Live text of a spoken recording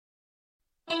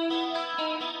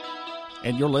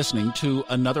And you're listening to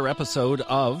another episode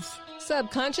of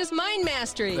Subconscious Mind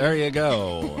Mastery. There you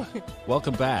go.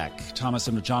 Welcome back. Thomas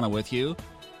and Majana with you.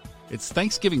 It's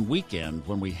Thanksgiving weekend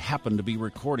when we happen to be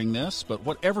recording this, but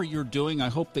whatever you're doing, I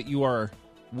hope that you are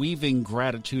weaving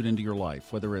gratitude into your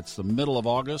life, whether it's the middle of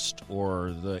August or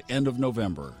the end of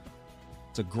November.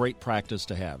 It's a great practice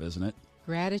to have, isn't it?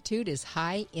 Gratitude is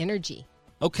high energy.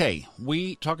 Okay,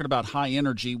 we talking about high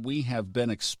energy. We have been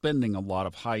expending a lot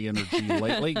of high energy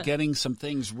lately, getting some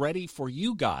things ready for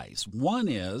you guys. One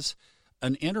is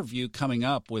an interview coming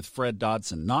up with Fred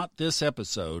Dodson. Not this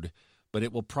episode, but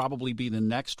it will probably be the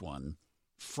next one.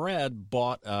 Fred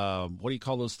bought, what do you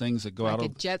call those things that go out of?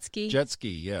 Like a jet ski? Jet ski,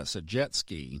 yes, a jet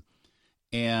ski,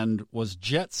 and was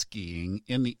jet skiing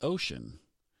in the ocean,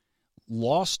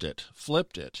 lost it,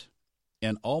 flipped it,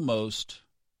 and almost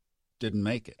didn't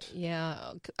make it.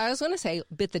 Yeah, I was going to say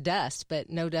bit the dust, but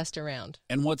no dust around.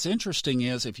 And what's interesting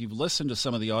is if you've listened to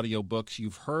some of the audiobooks,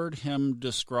 you've heard him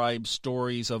describe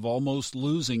stories of almost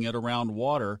losing it around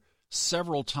water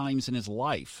several times in his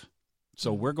life.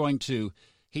 So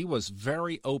he was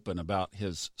very open about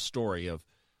his story of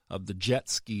the jet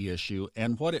ski issue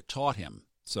and what it taught him.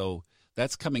 So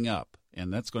that's coming up,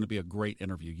 and that's going to be a great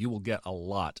interview. You will get a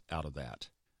lot out of that.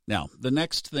 Now, the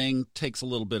next thing takes a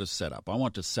little bit of setup. I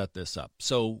want to set this up.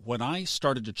 So when I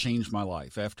started to change my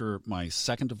life after my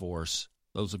second divorce,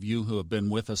 those of you who have been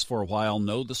with us for a while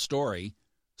know the story,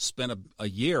 spent a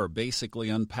year basically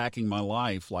unpacking my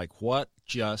life, like what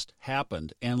just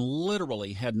happened, and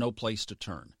literally had no place to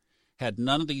turn. Had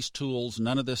none of these tools,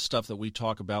 none of this stuff that we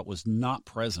talk about was not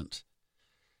present.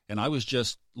 And I was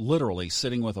just literally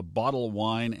sitting with a bottle of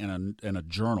wine and a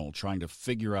journal trying to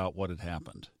figure out what had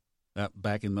happened. That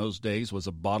back in those days was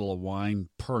a bottle of wine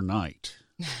per night.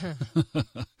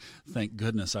 Thank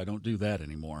goodness I don't do that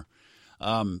anymore.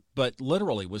 But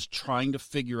literally was trying to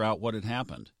figure out what had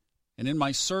happened. And in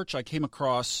my search, I came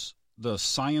across the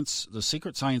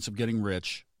Secret Science of Getting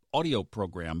Rich audio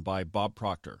program by Bob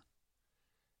Proctor.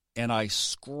 And I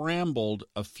scrambled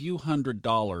a few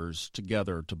 $100s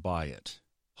together to buy it,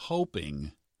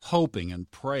 hoping and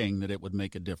praying that it would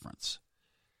make a difference.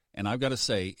 And I've got to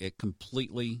say, it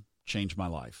completely changed my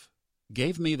life.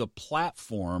 Gave me the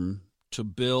platform to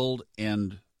build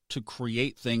and to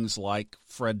create things like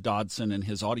Fred Dodson and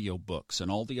his audiobooks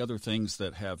and all the other things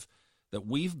that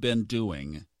we've been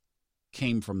doing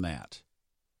came from that.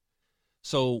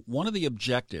 So one of the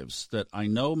objectives that I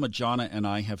know Majana and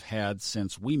I have had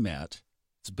since we met,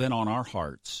 it's been on our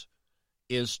hearts,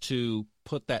 is to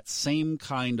put that same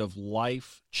kind of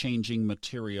life-changing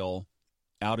material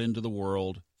out into the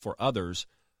world for others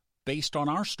based on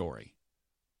our story,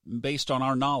 based on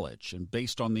our knowledge, and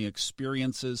based on the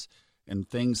experiences and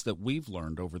things that we've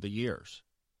learned over the years.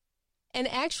 And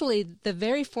actually, the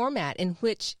very format in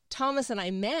which Thomas and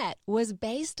I met was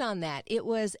based on that. It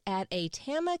was at a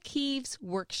Tama Keeves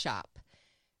workshop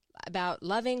about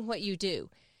loving what you do.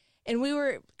 And we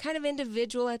were kind of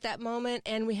individual at that moment,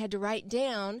 and we had to write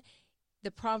down,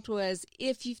 the prompt was,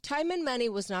 if time and money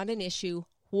was not an issue,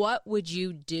 what would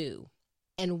you do?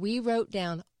 And we wrote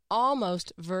down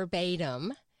almost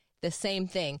verbatim the same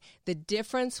thing. The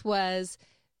difference was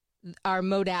our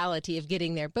modality of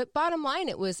getting there. But bottom line,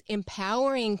 it was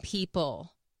empowering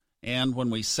people. And when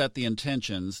we set the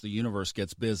intentions, the universe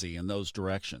gets busy in those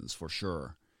directions for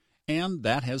sure. And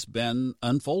that has been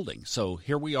unfolding. So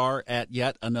here we are at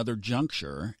yet another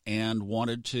juncture and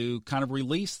wanted to kind of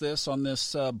release this on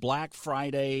this Black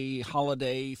Friday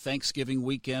holiday, Thanksgiving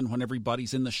weekend when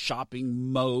everybody's in the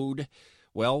shopping mode.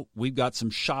 Well, we've got some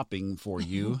shopping for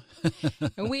you.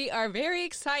 And we are very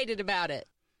excited about it.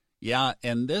 Yeah,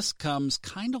 and this comes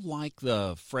kind of like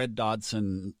the Fred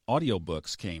Dodson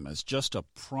audiobooks came as just a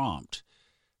prompt.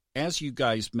 As you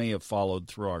guys may have followed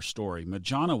through our story,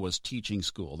 Majana was teaching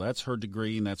school. That's her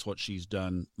degree, and that's what she's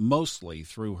done mostly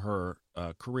through her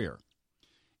career.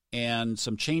 And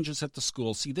some changes at the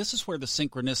school. See, this is where the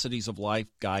synchronicities of life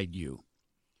guide you.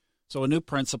 So a new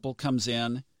principal comes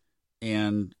in,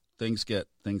 and things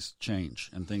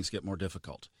change, and things get more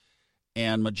difficult.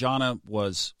 And Majana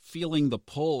was feeling the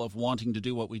pull of wanting to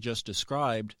do what we just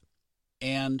described,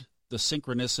 and the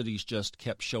synchronicities just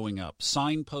kept showing up,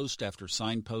 signpost after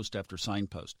signpost after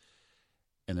signpost.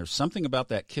 And there's something about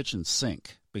that kitchen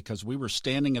sink, because we were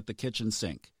standing at the kitchen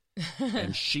sink,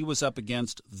 and she was up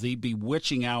against the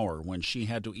bewitching hour when she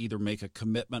had to either make a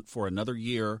commitment for another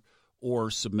year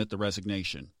or submit the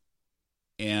resignation.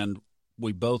 And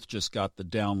we both just got the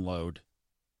download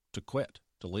to quit,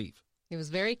 to leave. It was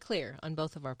very clear on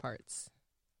both of our parts.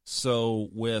 So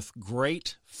with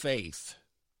great faith,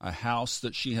 a house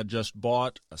that she had just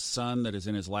bought, a son that is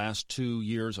in his last 2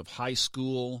 years of high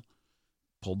school,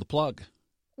 pulled the plug.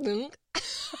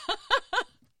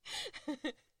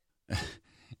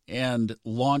 And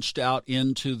launched out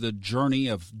into the journey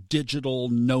of digital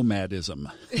nomadism.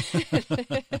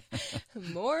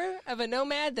 More of a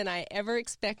nomad than I ever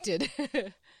expected.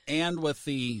 And with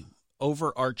the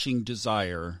overarching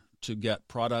desire to get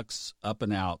products up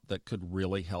and out that could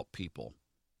really help people.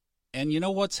 And you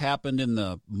know what's happened in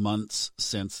the months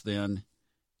since then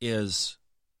is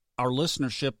our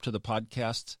listenership to the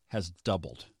podcasts has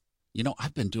doubled. You know,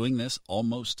 I've been doing this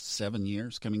almost 7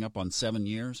 years, coming up on 7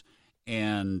 years,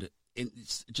 and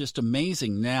it's just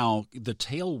amazing now, the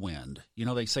tailwind. You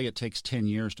know, they say it takes 10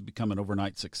 years to become an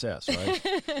overnight success, right?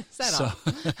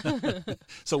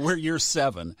 So we're year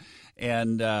 7,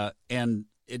 and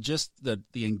it just the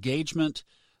engagement,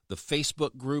 the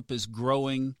Facebook group is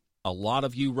growing. A lot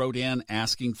of you wrote in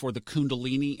asking for the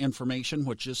Kundalini information,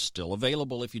 which is still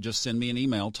available if you just send me an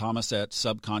email,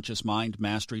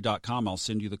 thomas@subconsciousmindmastery.com. I'll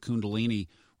send you the Kundalini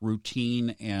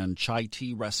routine and chai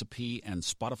tea recipe and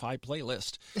Spotify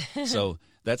playlist. So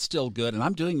that's still good. And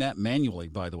I'm doing that manually,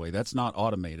 by the way. That's not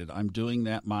automated. I'm doing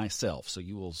that myself. So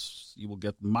you will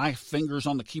get my fingers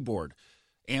on the keyboard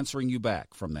answering you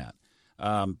back from that.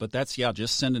 But that's,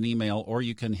 just send an email, or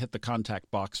you can hit the contact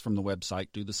box from the website,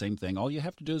 do the same thing. All you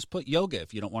have to do is put yoga.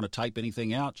 If you don't want to type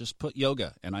anything out, just put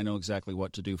yoga, and I know exactly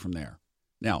what to do from there.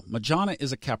 Now, Majana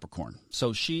is a Capricorn,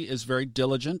 so she is very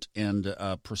diligent and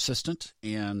persistent.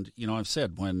 And, you know, I've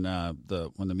said when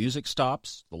the music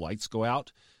stops, the lights go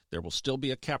out, there will still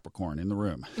be a Capricorn in the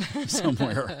room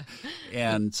somewhere.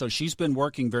 And so she's been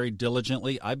working very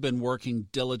diligently. I've been working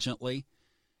diligently,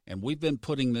 and we've been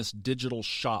putting this digital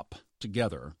shop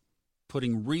together,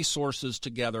 putting resources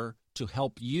together to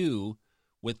help you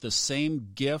with the same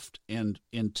gift and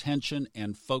intention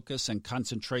and focus and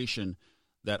concentration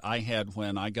that I had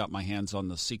when I got my hands on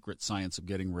the secret science of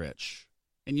getting rich.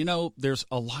 And you know, there's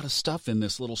a lot of stuff in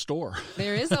this little store.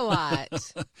 There is a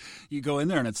lot. You go in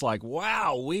there and it's like,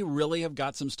 wow, we really have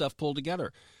got some stuff pulled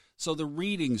together. So the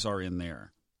readings are in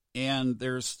there. And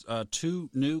there's 2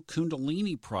 new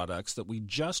Kundalini products that we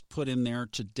just put in there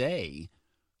today.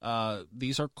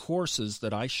 These are courses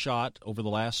that I shot over the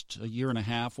last year and a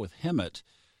half with Hemet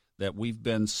that we've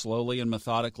been slowly and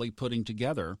methodically putting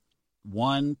together.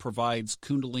 One provides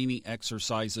Kundalini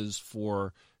exercises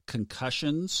for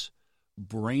concussions,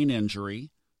 brain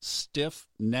injury, stiff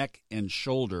neck and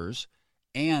shoulders,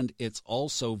 and it's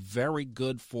also very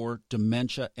good for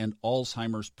dementia and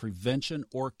Alzheimer's prevention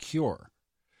or cure.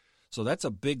 So that's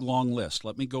a big, long list.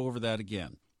 Let me go over that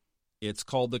again. It's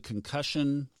called the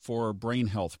Concussion for Brain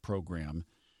Health Program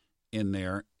in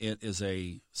there. It is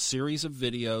a series of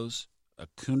videos, a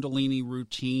Kundalini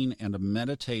routine, and a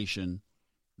meditation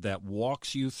that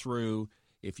walks you through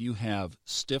if you have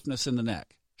stiffness in the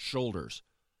neck, shoulders,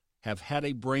 have had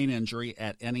a brain injury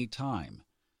at any time,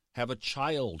 have a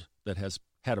child that has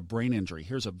had a brain injury.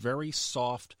 Here's a very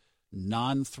soft,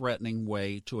 non-threatening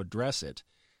way to address it.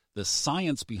 The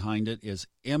science behind it is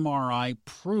MRI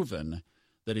proven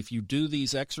that if you do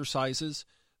these exercises,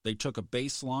 they took a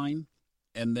baseline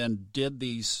and then did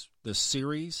this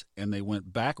series, and they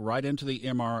went back right into the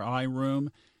MRI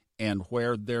room, and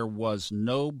where there was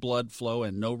no blood flow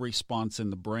and no response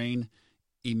in the brain,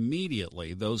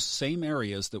 immediately those same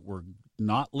areas that were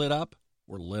not lit up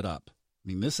were lit up. I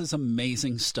mean, this is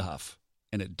amazing stuff,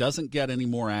 and it doesn't get any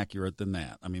more accurate than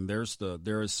that. I mean, there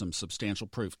is some substantial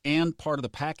proof, and part of the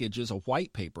package is a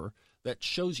white paper that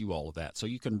shows you all of that, so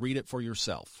you can read it for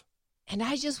yourself. And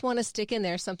I just want to stick in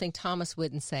there something Thomas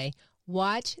wouldn't say.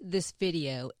 Watch this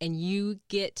video, and you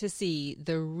get to see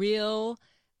the real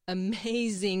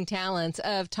amazing talents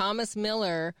of Thomas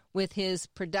Miller with his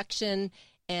production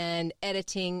and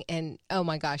editing. And, oh,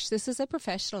 my gosh, this is a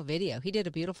professional video. He did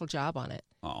a beautiful job on it.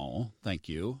 Oh, thank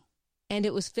you. And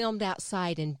it was filmed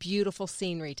outside in beautiful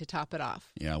scenery to top it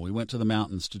off. Yeah, we went to the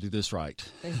mountains to do this right.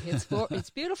 It's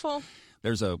beautiful.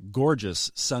 There's a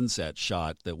gorgeous sunset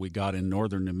shot that we got in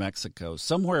northern New Mexico,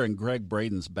 somewhere in Greg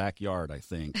Braden's backyard, I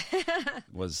think.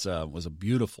 was a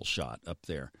beautiful shot up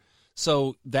there.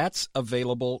 So that's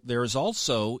available. There's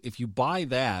also, if you buy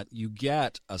that, you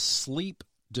get a sleep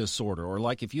disorder, or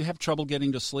like if you have trouble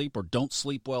getting to sleep or don't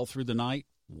sleep well through the night,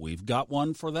 we've got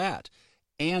one for that.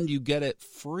 And you get it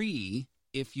free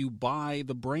if you buy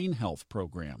the brain health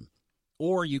program.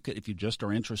 Or you could, if you just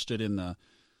are interested in the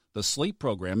sleep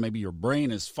program, maybe your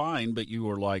brain is fine, but you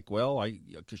are like, well, I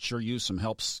could sure use some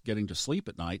help getting to sleep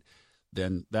at night,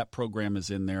 then that program is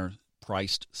in there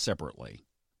priced separately.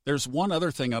 There's one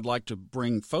other thing I'd like to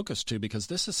bring focus to, because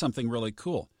this is something really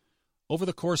cool. Over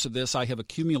the course of this, I have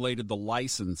accumulated the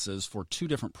licenses for 2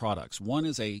 different products. One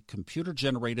is a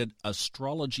computer-generated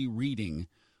astrology reading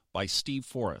by Steve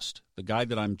Forrest, the guy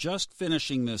that I'm just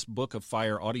finishing this Book of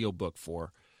Fire audiobook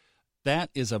for.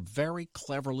 That is a very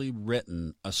cleverly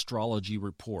written astrology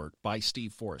report by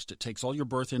Steve Forrest. It takes all your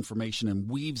birth information and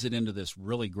weaves it into this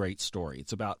really great story.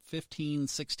 It's about 15,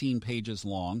 16 pages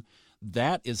long.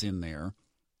 That is in there.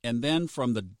 And then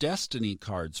from the Destiny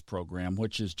Cards program,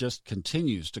 which is just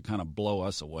continues to kind of blow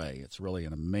us away. It's really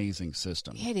an amazing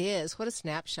system. It is. What a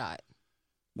snapshot.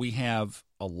 We have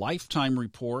a lifetime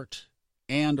report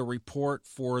and a report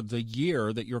for the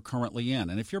year that you're currently in.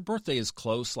 And if your birthday is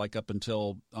close, like up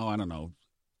until, a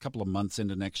couple of months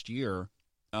into next year,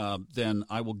 then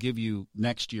I will give you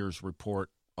next year's report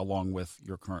along with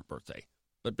your current birthday.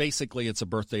 But basically, it's a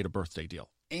birthday-to-birthday deal.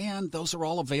 And those are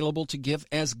all available to give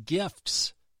as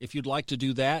gifts. If you'd like to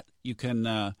do that, you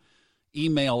can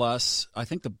email us. I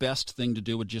think the best thing to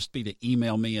do would just be to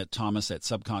email me at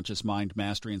Thomas@Subconscious Mind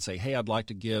Mastery and say, hey, I'd like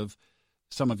to give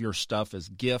some of your stuff as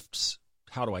gifts.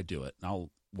 How do I do it? And I'll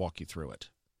walk you through it.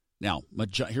 Now,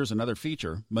 here's another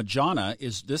feature. Majana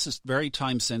this is very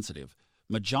time sensitive.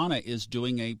 Majana is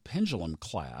doing a pendulum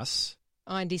class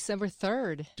on December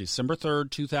 3rd. December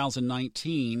 3rd,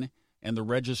 2019, and the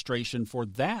registration for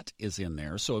that is in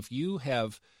there. So if you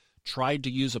have tried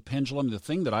to use a pendulum, the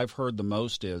thing that I've heard the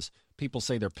most is people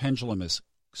say their pendulum is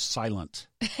silent.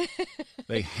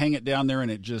 They hang it down there and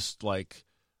it just like,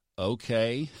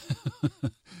 okay.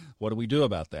 What do we do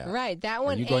about that? Right, that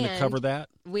one. Are you going to cover that?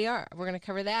 We are. We're going to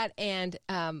cover that. And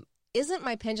isn't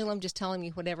my pendulum just telling me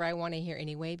whatever I want to hear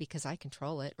anyway because I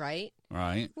control it, right?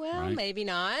 Right. Well, right. Maybe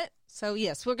not. So,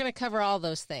 yes, we're going to cover all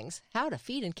those things. How to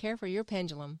feed and care for your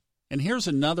pendulum. And here's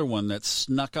another one that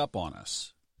snuck up on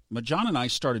us. Majana and I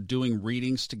started doing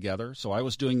readings together. So I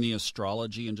was doing the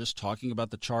astrology and just talking about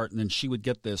the chart, and then she would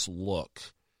get this look.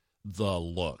 The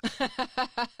look.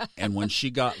 And when she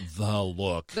got the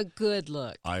look, the good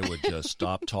look, I would just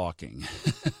stop talking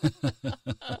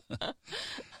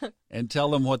and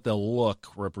tell them what the look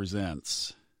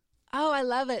represents. Oh, I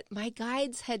love it. My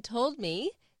guides had told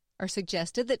me or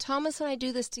suggested that Thomas and I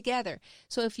do this together.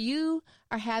 So if you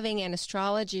are having an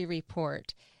astrology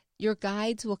report, your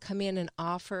guides will come in and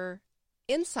offer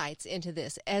insights into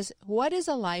this as what is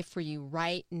a life for you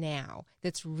right now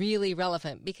that's really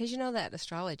relevant, because you know that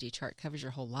astrology chart covers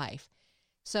your whole life.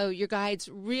 So your guides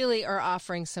really are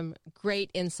offering some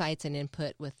great insights and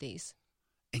input with these.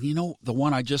 And you know, the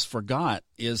one I just forgot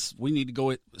is we need to go,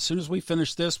 as soon as we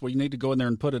finish this, we need to go in there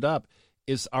and put it up,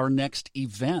 is our next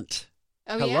event.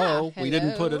 Oh, Hello. Yeah. We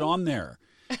didn't put it on there.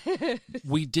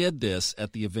 We did this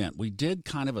at the event. We did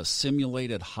kind of a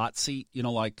simulated hot seat, you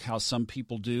know, like how some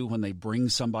people do when they bring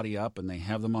somebody up and they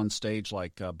have them on stage,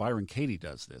 like Byron Katie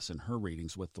does this in her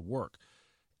readings with the work.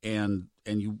 And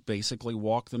you basically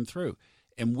walk them through.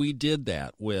 And we did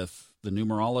that with the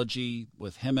numerology,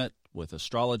 with Hemet, with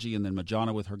astrology, and then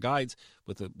Majana with her guides,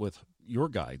 with your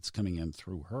guides coming in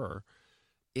through her.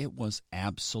 It was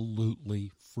absolutely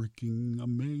freaking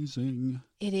amazing.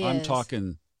 It is. I'm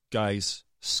talking, guys,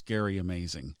 scary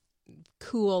amazing.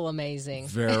 Cool amazing.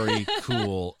 Very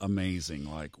cool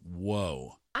amazing. Like,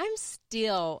 whoa.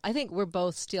 I think we're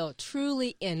both still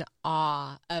truly in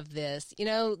awe of this. You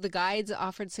know, the guides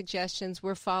offered suggestions,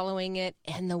 we're following it,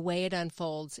 and the way it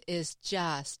unfolds is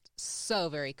just so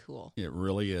very cool. It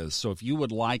really is. So if you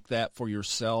would like that for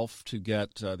yourself to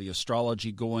get the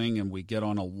astrology going and we get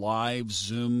on a live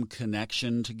Zoom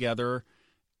connection together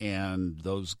and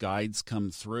those guides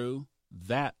come through,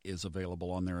 that is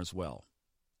available on there as well.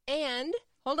 And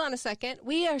hold on a second.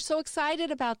 We are so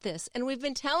excited about this, and we've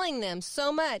been telling them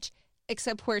so much,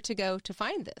 except where to go to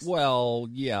find this. Well,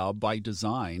 yeah, by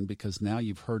design, because now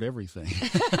you've heard everything.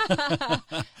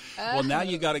 Well, now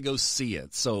you got to go see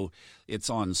it. So it's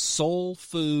on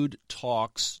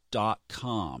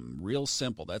soulfoodtalks.com. Real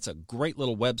simple. That's a great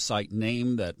little website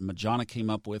name that Majana came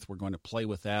up with. We're going to play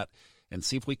with that and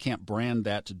see if we can't brand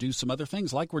that to do some other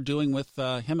things like we're doing with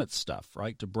Hemet stuff,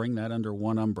 right, to bring that under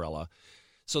one umbrella.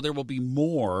 So there will be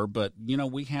more, but, you know,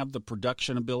 we have the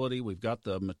production ability, we've got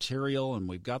the material, and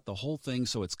we've got the whole thing,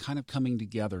 so it's kind of coming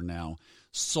together now.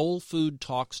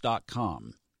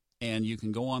 Soulfoodtalks.com, and you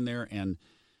can go on there and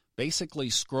basically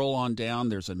scroll on down.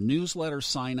 There's a newsletter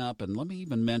sign up, and let me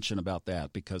even mention about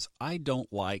that, because I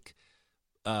don't like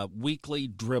weekly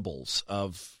dribbles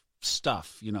of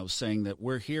stuff, you know, saying that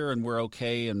we're here and we're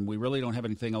okay and we really don't have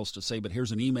anything else to say, but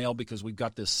here's an email because we've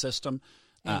got this system.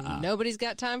 And nobody's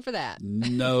got time for that.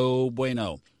 No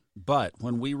bueno. But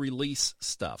when we release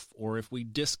stuff, or if we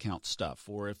discount stuff,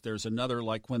 or if there's another,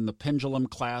 like when the pendulum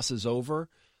class is over,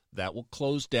 that will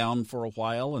close down for a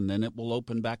while, and then it will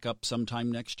open back up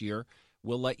sometime next year.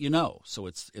 We'll let you know. So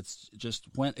it's just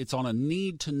when it's on a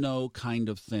need-to-know kind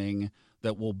of thing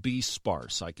that will be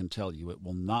sparse, I can tell you. It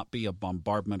will not be a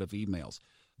bombardment of emails.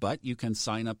 But you can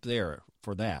sign up there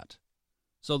for that.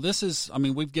 So this is,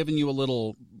 we've given you a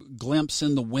little glimpse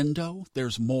in the window.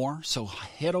 There's more. So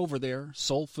head over there,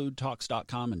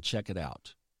 soulfoodtalks.com, and check it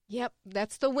out. Yep,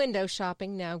 that's the window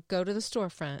shopping. Now go to the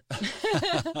storefront.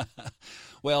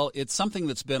 Well, it's something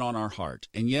that's been on our heart.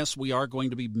 And yes, we are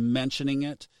going to be mentioning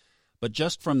it. But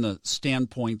just from the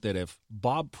standpoint that if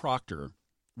Bob Proctor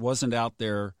wasn't out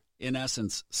there, in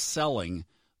essence, selling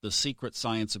the secret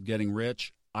science of getting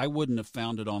rich, I wouldn't have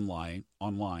found it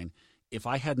online. If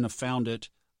I hadn't have found it,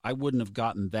 I wouldn't have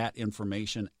gotten that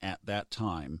information at that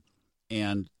time.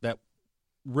 And that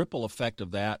ripple effect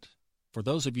of that, for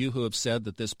those of you who have said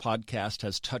that this podcast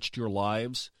has touched your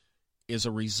lives, is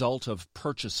a result of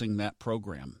purchasing that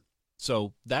program.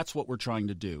 So that's what we're trying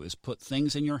to do, is put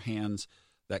things in your hands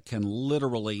that can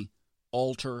literally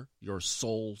alter your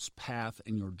soul's path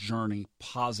and your journey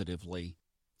positively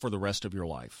for the rest of your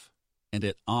life. And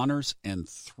it honors and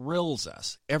thrills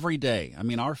us every day.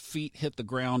 Our feet hit the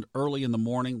ground early in the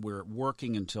morning. We're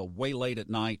working until way late at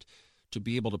night to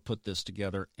be able to put this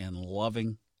together and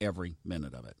loving every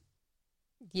minute of it.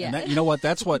 Yeah. And that, you know what?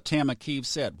 That's what Tama Keeves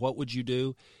said. What would you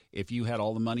do if you had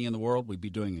all the money in the world? We'd be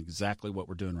doing exactly what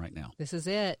we're doing right now. This is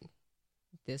it.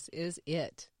 This is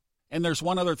it. And there's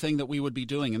one other thing that we would be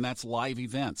doing, and that's live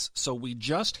events. So we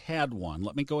just had one.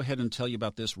 Let me go ahead and tell you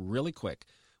about this really quick.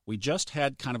 We just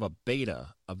had kind of a beta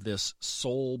of this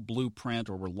soul blueprint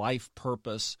or life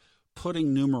purpose,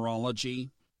 putting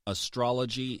numerology,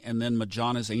 astrology, and then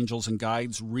Majana's Angels and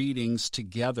Guides readings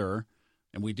together.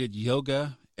 And we did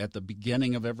yoga at the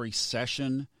beginning of every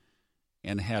session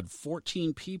and had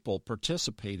 14 people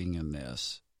participating in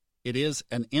this. It is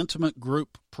an intimate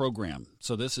group program,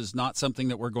 so this is not something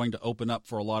that we're going to open up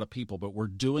for a lot of people, but we're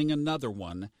doing another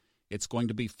one. It's going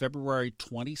to be February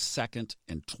 22nd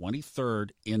and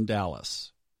 23rd in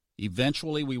Dallas.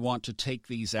 Eventually, we want to take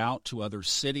these out to other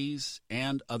cities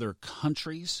and other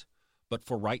countries, but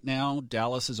for right now,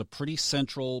 Dallas is a pretty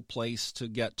central place to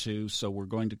get to, so we're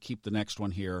going to keep the next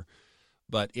one here.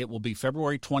 But it will be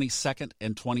February 22nd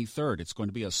and 23rd. It's going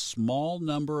to be a small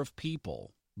number of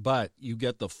people, but you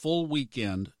get the full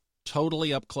weekend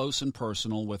totally up close and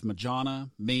personal with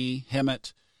Majana, me,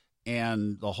 Hemet,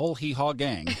 and the whole hee-haw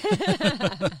gang.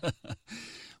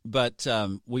 But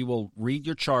we will read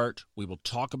your chart. We will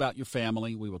talk about your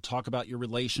family. We will talk about your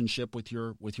relationship with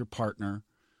your partner.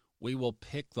 We will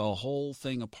pick the whole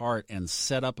thing apart and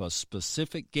set up a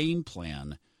specific game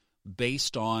plan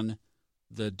based on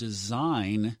the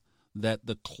design that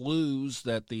the clues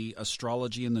that the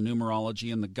astrology and the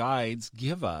numerology and the guides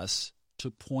give us to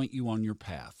point you on your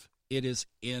path. It is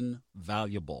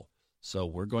invaluable. So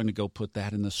we're going to go put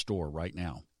that in the store right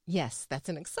now. Yes, that's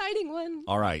an exciting one.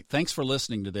 All right. Thanks for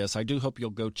listening to this. I do hope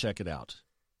you'll go check it out.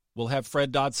 We'll have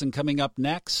Fred Dodson coming up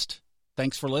next.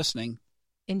 Thanks for listening.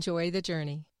 Enjoy the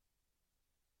journey.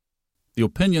 The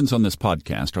opinions on this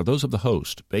podcast are those of the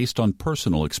host, based on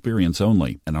personal experience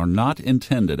only, and are not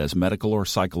intended as medical or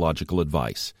psychological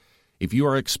advice. If you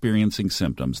are experiencing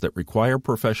symptoms that require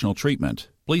professional treatment,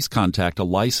 please contact a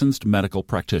licensed medical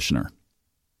practitioner.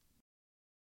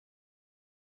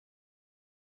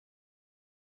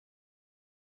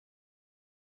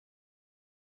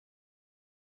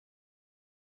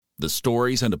 The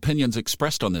stories and opinions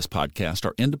expressed on this podcast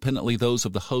are independently those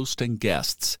of the host and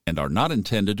guests and are not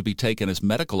intended to be taken as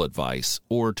medical advice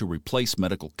or to replace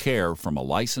medical care from a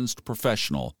licensed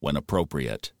professional when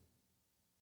appropriate.